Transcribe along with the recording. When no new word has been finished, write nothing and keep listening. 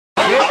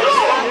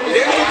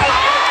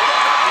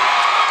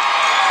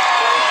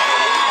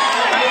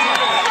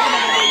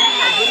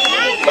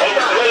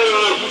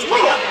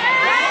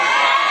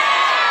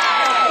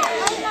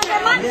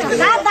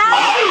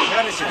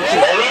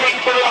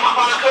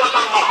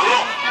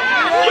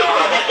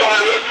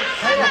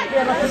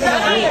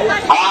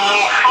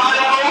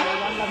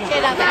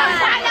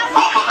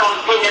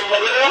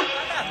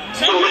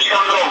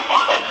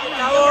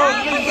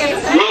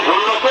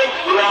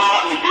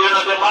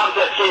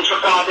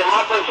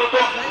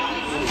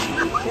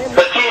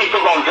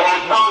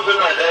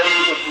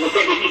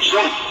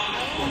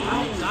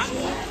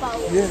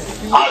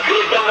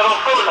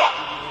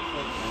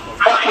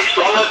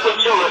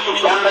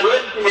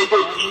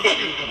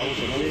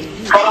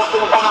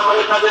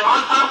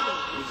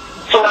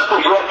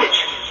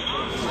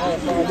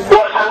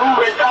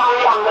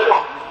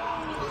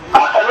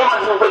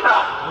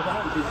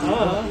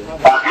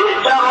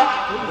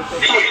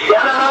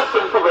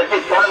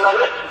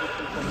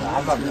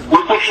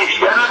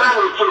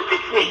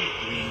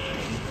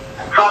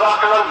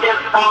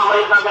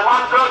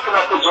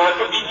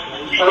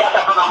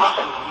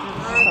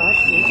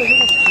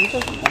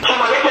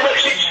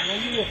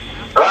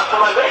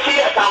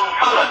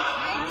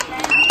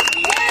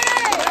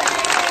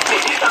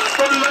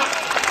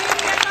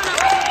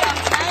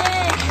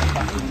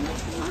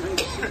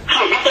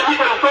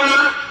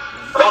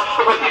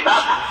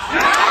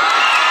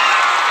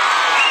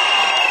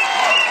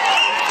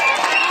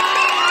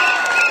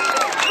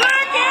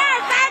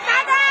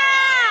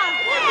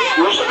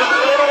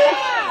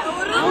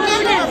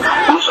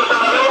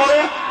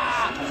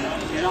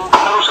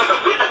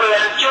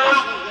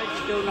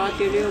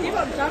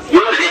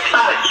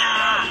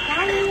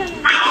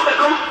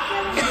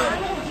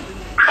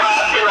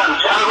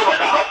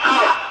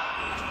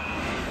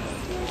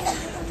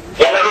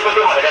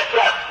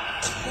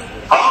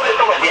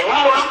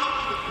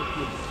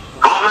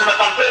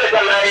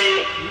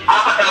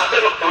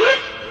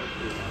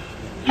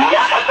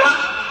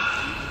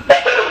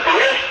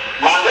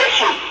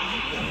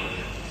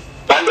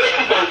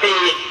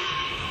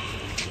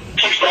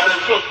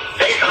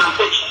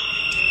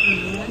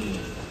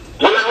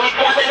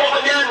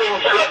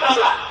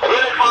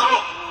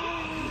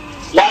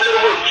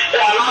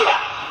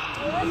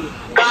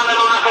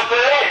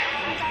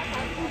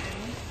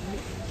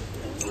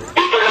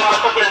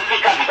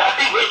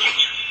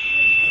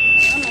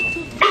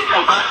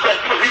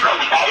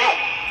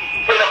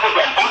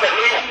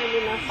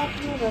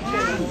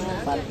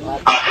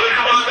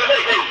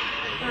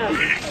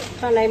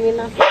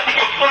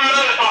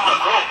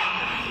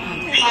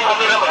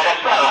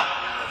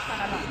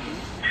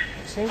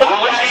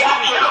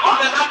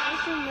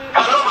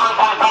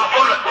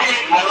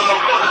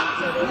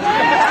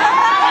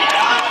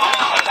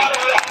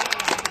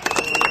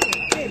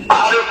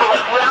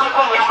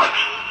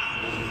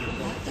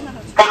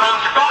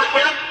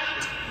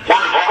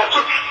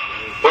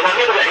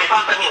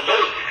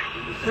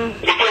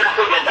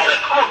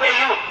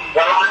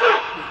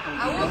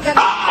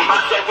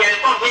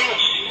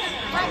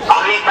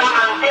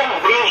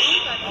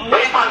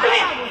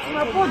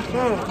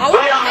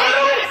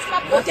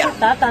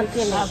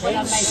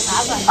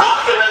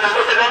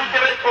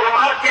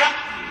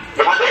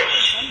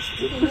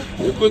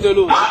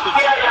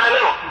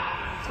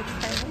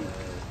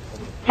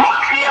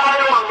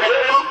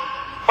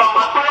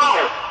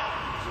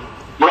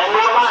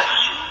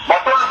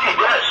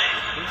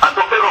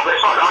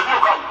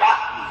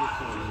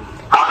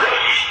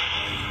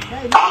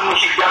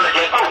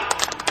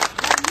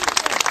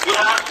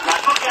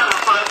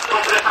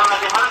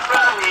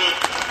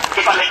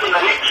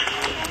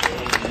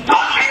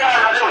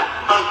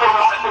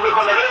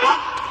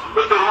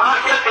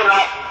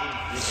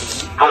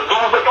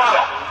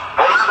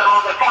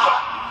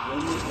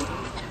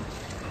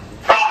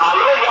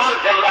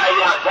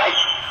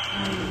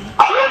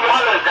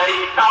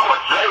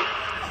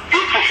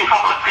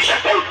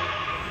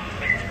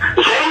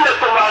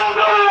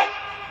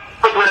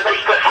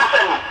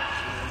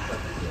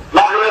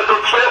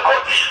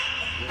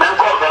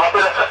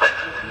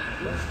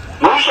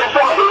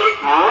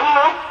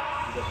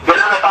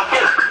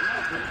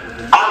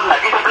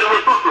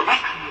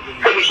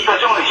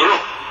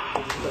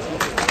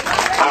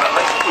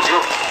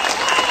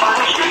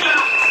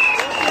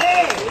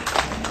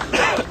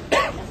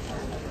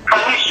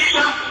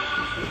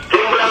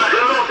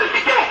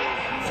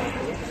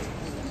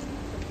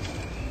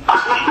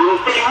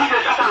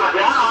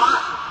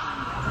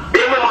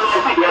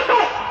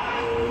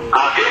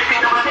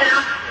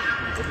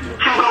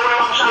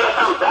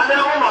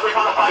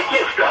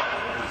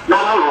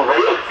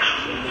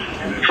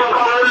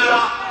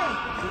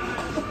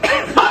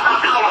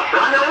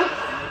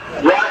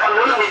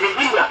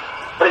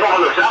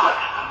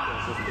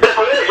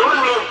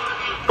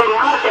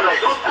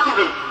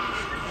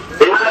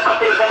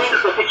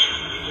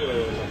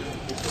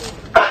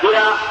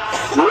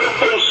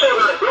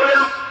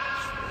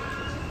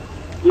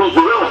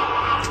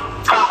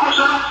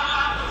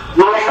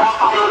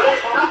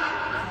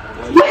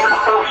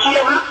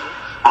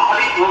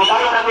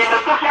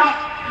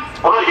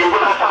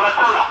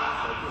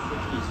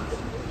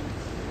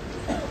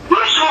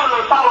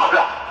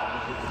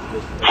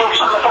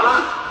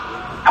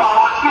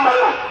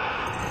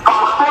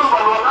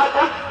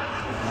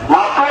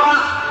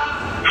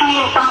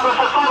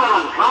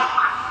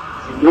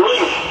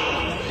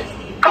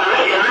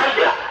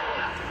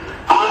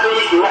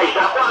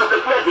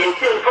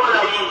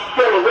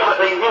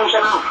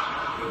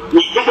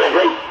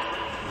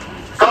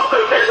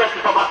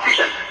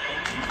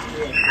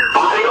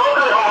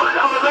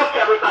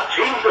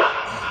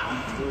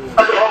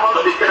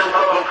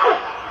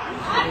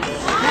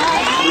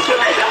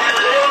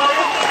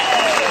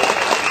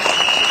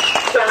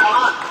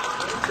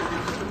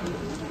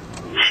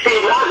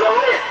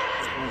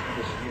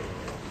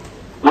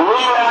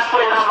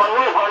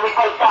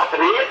qualitate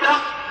rehetra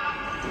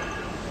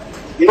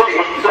no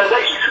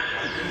zay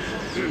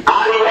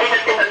ary ilaina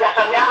tena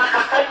miasa mianaka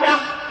saia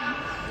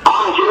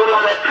amin'ireo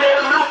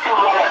lana-toerana tsy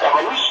malala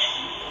zava-misy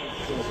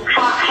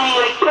fa tsy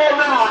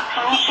tena tsy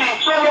misy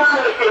intsony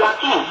le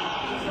telatiny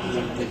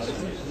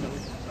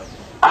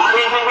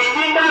ary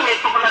indrindra le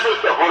tompona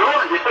rehetra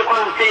voalohany de toko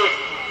an'te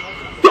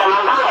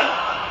ianangalana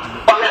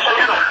mpamiasa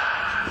mianaka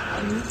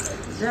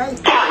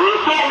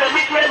tena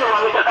misy eno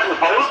mametaka ny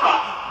vahoaka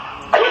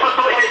rehefa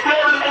tonga ny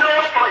toerana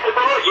ianao tsy maintsy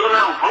atanao ziona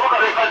mivoaka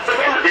rehefa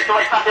tena de tsy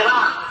maintsy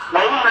tanterana na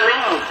inona na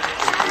iny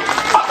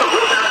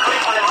atavotana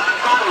rehefa le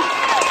manantany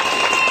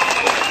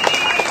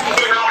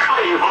tena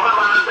mahay mivoaka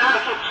mananjara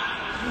sitsy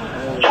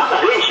zaka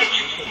zay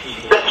sitsy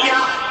satria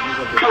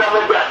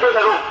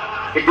filamandiatena reo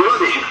ideo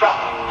de justa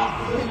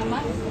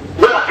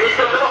mbola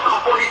betsy amin'ireo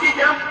amin'ny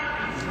politika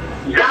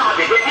zava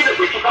de betila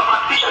de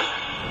fifampatofisana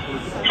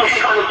sy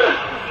fifanitana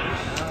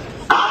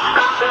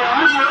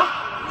asitampin'olona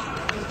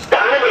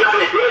dane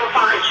milamede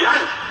mifanaitry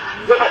zany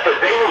nefa tsy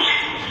zay izy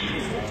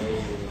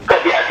ka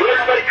de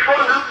aderina raiky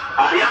foana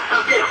ary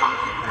ampitanteriko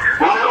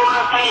manao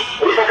anty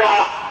resaka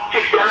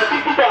fifidiana ty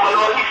tika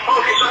manao anisy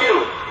professionnel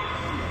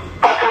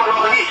fa tsy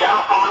manao anisy a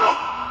fa manao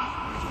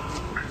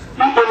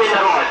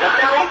itenenareo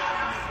azany ao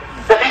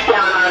satria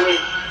tianany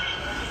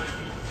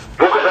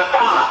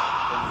vokadatana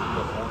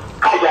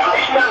ka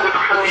iaraisy any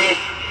metofany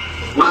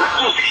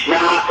mahakitry na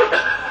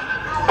mahatetaka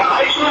fa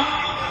raisy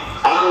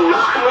amin'ny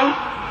lafiny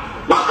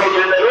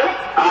mankairanareo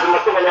ary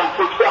mahatonga ny amin'ny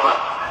fototiava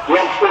ny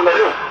amin'ny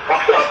fotonareo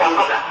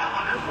mafitiava-pambaka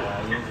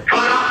fa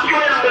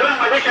nampitoeranareo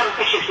mandesa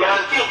amin'ny fifidiana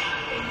ty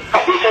fa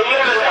de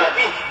sahirana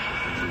miaraty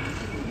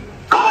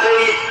ary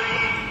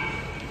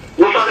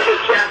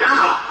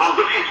mifandraisatsiandana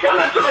amin'ny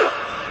fifidiana zao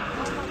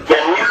dia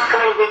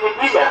miankana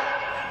independida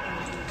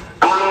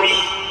amin'ny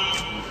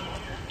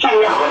tsy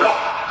miavanao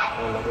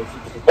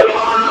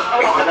rehefa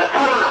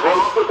manampiavadatana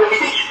volonté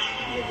politique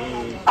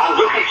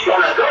am'izao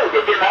fifidiana zao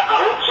de tena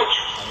aotsitsy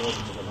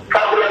ka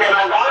mbola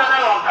mianangalana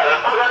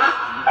amikarazazana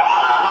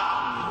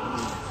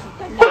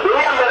ko de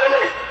hoe aminareo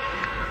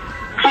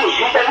hoe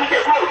tsy vitamity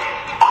akory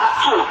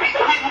tsy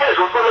vitamity le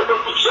zao fotoana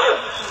politique zao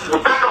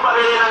mitaka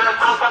mbarerenana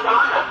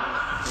tantangalana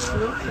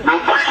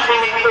mitaka le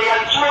mimila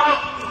ihany tsoa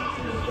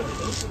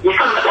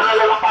ifanagana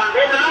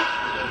lalam-pandenana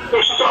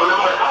ny sotoavana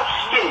malagasy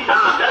sy tiany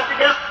mijanona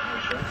amizantsika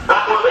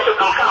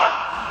rakomabesaka mikavana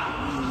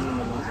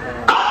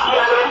aty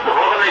ala mito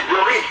vaovana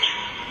biorivitra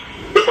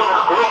eto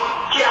magoro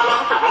ty ala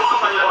mito vaoka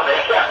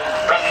manilavadaika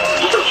ka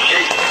hita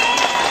tsizay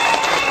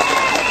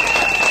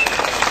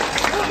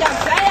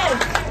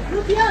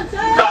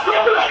ka de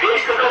mbola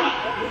vesika zany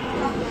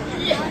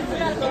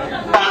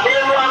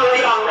tandeno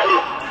amin'ny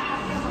aminareo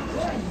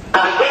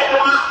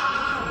tandeno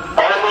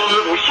ny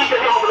misika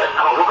zay mbola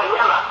avaoaka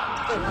miala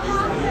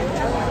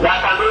la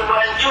tandeno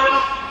antsio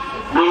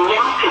ny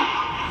miampy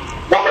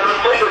momban'ny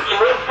toero tsy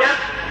mety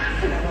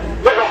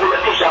nefa mbola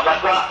ty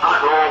zavatra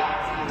ano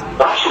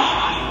rasy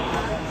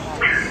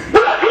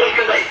mbola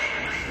vesika zay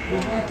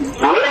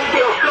mety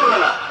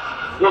esorana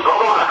ny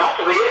vaovao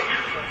malagasy rehetra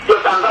teo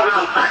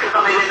tandazana mitaka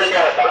famelezany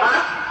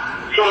ara-dalàna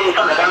sy ny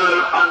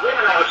fandaganana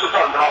pandenana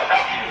rasotoavy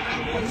malagasy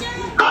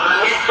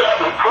anamety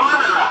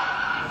miponana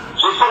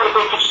zay tonga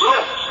politique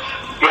zao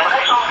de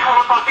raisa amin'ny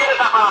fomba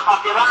famperaka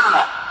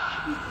fanampanteranana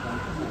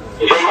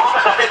zay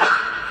motaka tetaka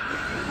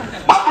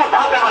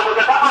matodanga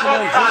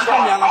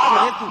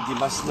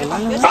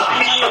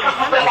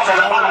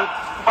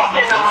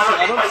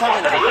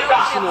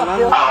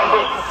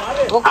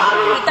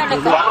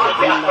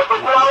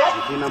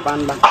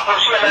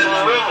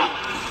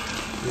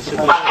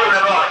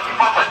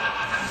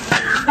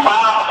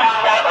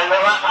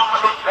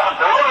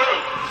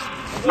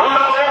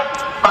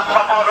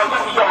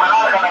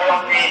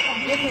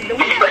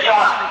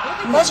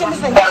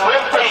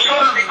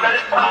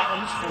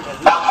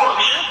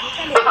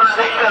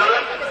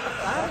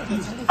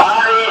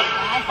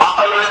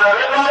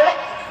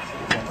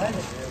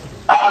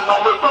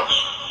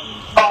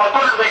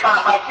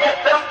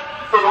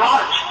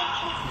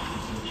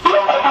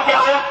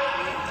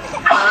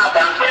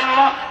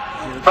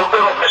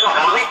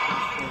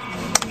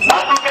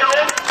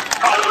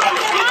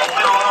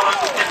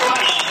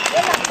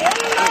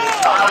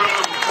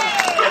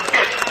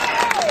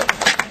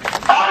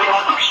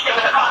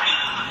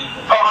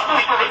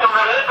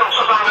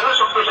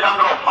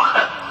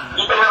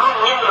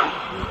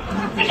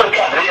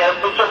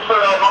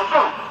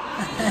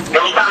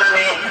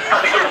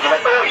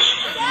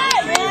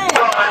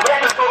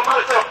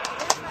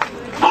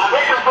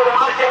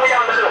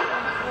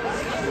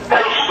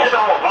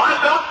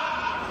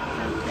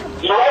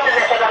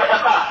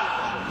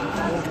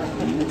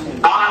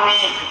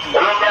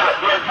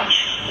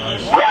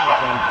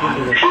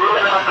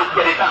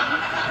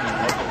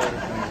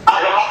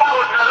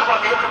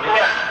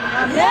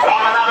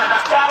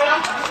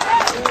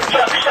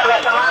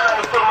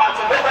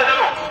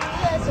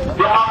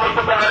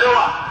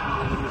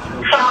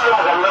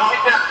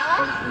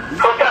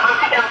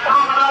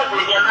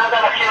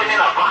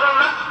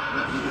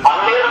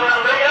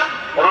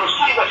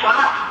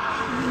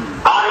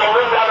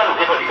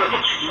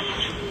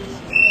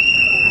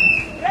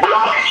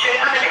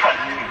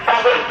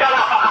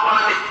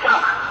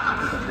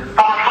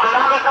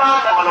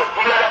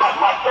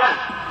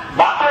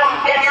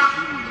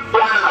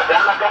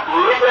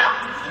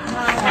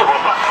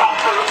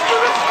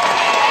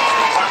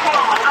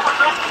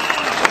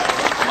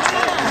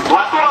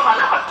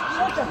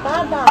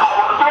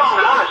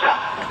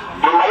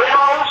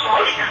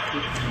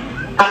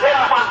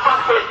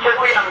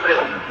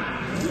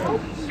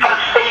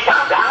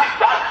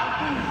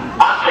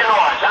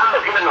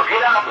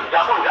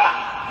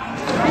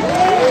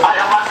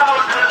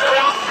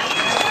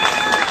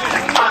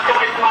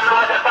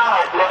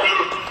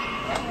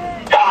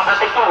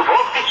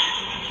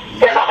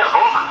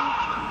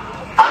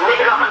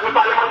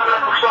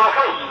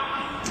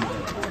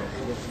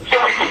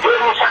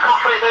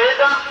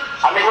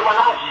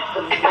amelomanazy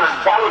titona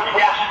dalo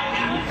tiasa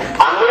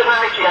amena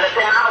mety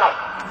alatenara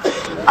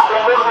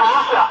alamorona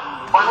asa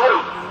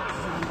manolo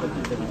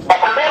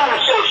atambera ny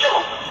solution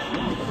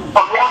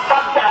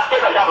fampiampatana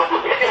tena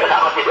zava-dehibe tena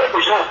zava-dehibe ko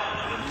zao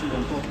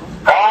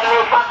ny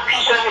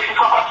fampikisany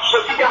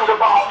fifampatisatika amizao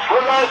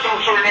mpamavola sy ny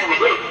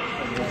firenen'ide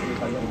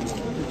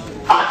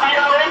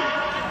atina hoe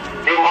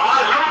de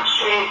mahazo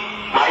tsy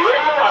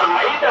maheno ary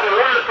mahita re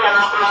olona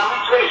mpianapina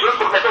mihitsy hoe zao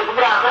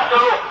tokatekobrahazatsy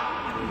aloha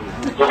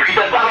no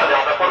fitatana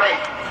zay atakonay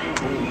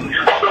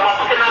de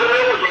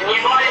matokenareo ze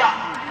ninoaya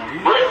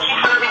hoe tsy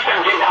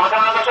fandisan'zay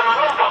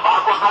zavatananasanareo fa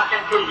bakoatasy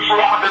sy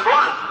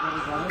miafapedoana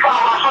fa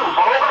masoa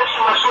vahoaka sy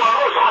masoa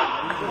anao zany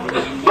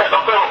le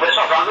docteur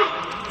besa zany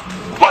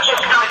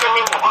masosikanaka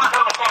mivavaka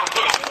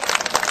matamity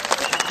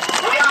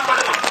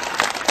oiambareo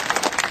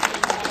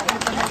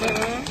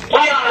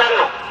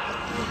oiaminareo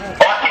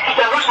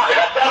oatitikandroso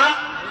madagasikara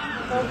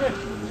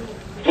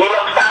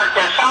ilapitanaty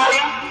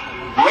ansary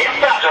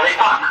mety azo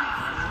retaka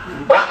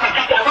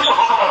oatitikandroso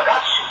voka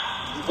malagasy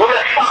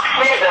ola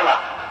fakifedana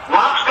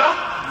matroka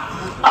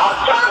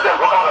atsanga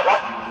voka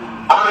malagasy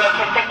ary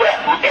atitika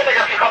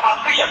mipetaka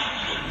fifampatofisana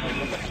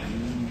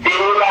de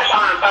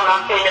olasana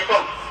tananteny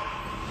atony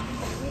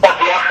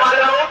sady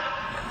afalao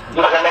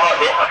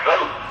mazanavavefaky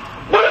zay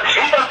mbola tsy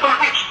vita ny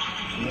politiky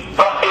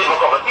fa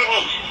evako avatiny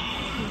izy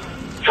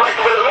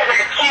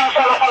soatyvelaezaka tsy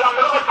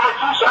misalafalanareo fa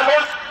tsy zany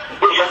a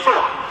de zato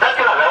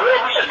natena za hoe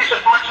misy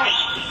atisako matsy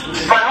misy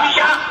fa misy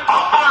a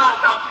apahany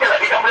tampitena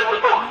vita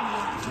amremotoko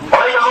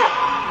rainao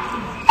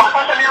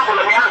matasany a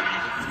mbola miandy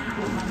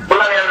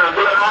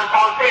mbola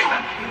manontantena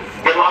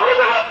de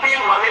mamezaka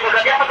teny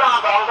mamezaka diafata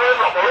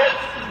ambaangoena hoe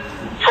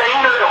sa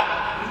inareo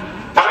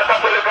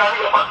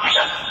manatapelekania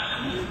patisana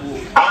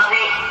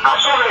ary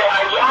asole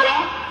aiay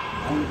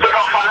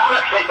teka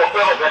fananaky zay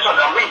docteur besa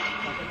zamy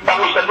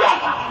tamisy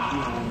tadiamba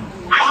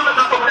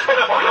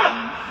fanatatomletena koa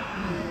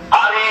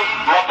ary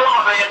matoa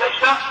zay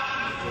andaisika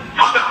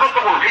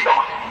fantakotomo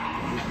vitako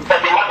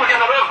sady matoky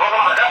anareo voka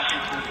malagasy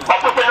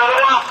matoky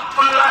anareo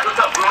fala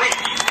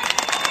itavorisy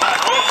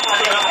arosy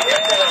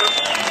maleramaetanareo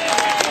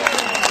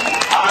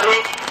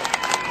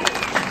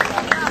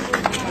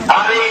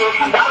ary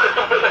dale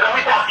topetaka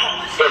mitaky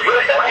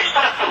evireka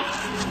maestaty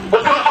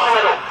otoro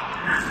fanareo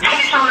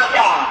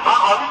fisanatya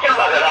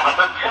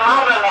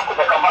amikalagalavatantsara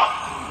nakobakamba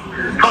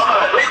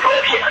fakalazay koe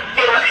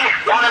tena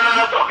fifianana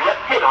natao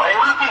viatena ray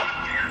maty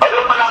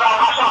aleo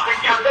manaramaso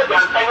afrikanzay de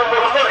antagna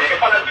moramora eka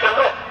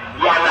fanadisanao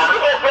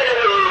ianareo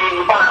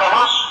hoe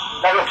panakamaso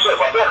nare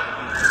observateur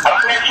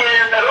raha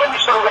miatsenareo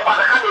misy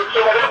farongapanakany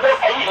ekenareo ko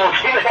aizy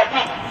mifidina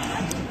saty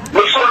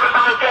misy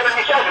farongapanantena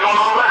misy azy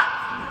mamamra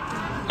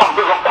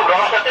tamideva oktobra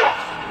masa teo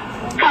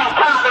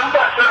fikana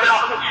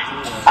mitasyramenakotsy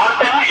ary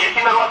tanizy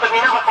tinareo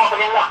antanina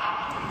matamantanina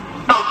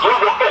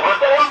tamideva oktobra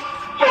teo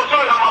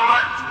tsotsoe la mamra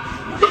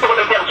de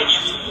tonga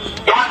tiamitsitsy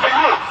de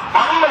mantanio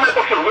manina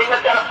natao firenena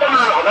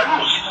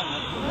tiaraptananavonanizy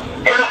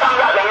tena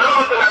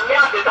tamilazanareo tena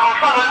mia de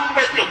tamfarany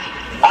mety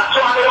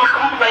atsoanareo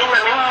krona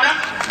inona minina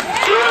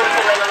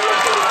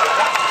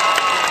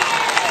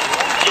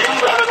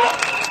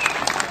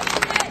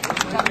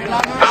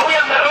raha hoe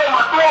aminareo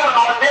matoa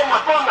nao andeha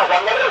matona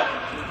zanareo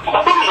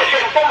matony za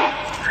sentany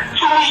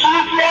tsy misy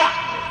mihitsy a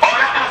ao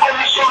anatin'ny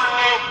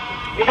commissionni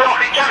union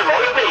africaine na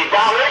hoe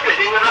pays-bas hoe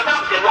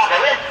presidentnatamy de laza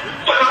hoe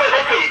saka hoe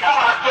zay pays-bas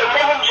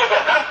manatianay hoe misy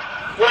agazany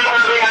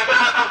olare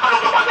antanatany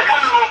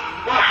fanongapanjakana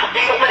no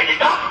fodina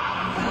président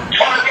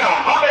fanaty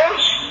amivaka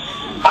izy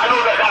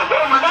aloha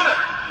gazao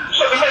mananaka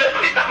saka hoe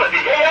président fa de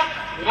zay a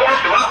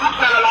miasy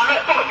mahotina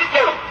lalana tonga de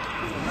teo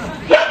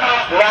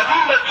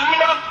nanina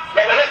tina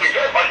nanale de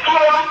zay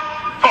valtoa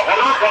fa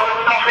volanza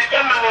union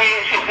africaine ny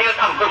février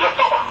tamy 2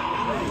 octobre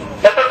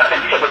natao tany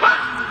adika de ba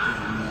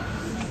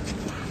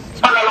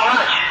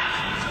fanalanazy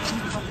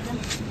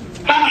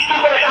misy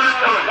tokana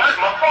sananareo zany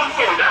mafony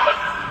teny zava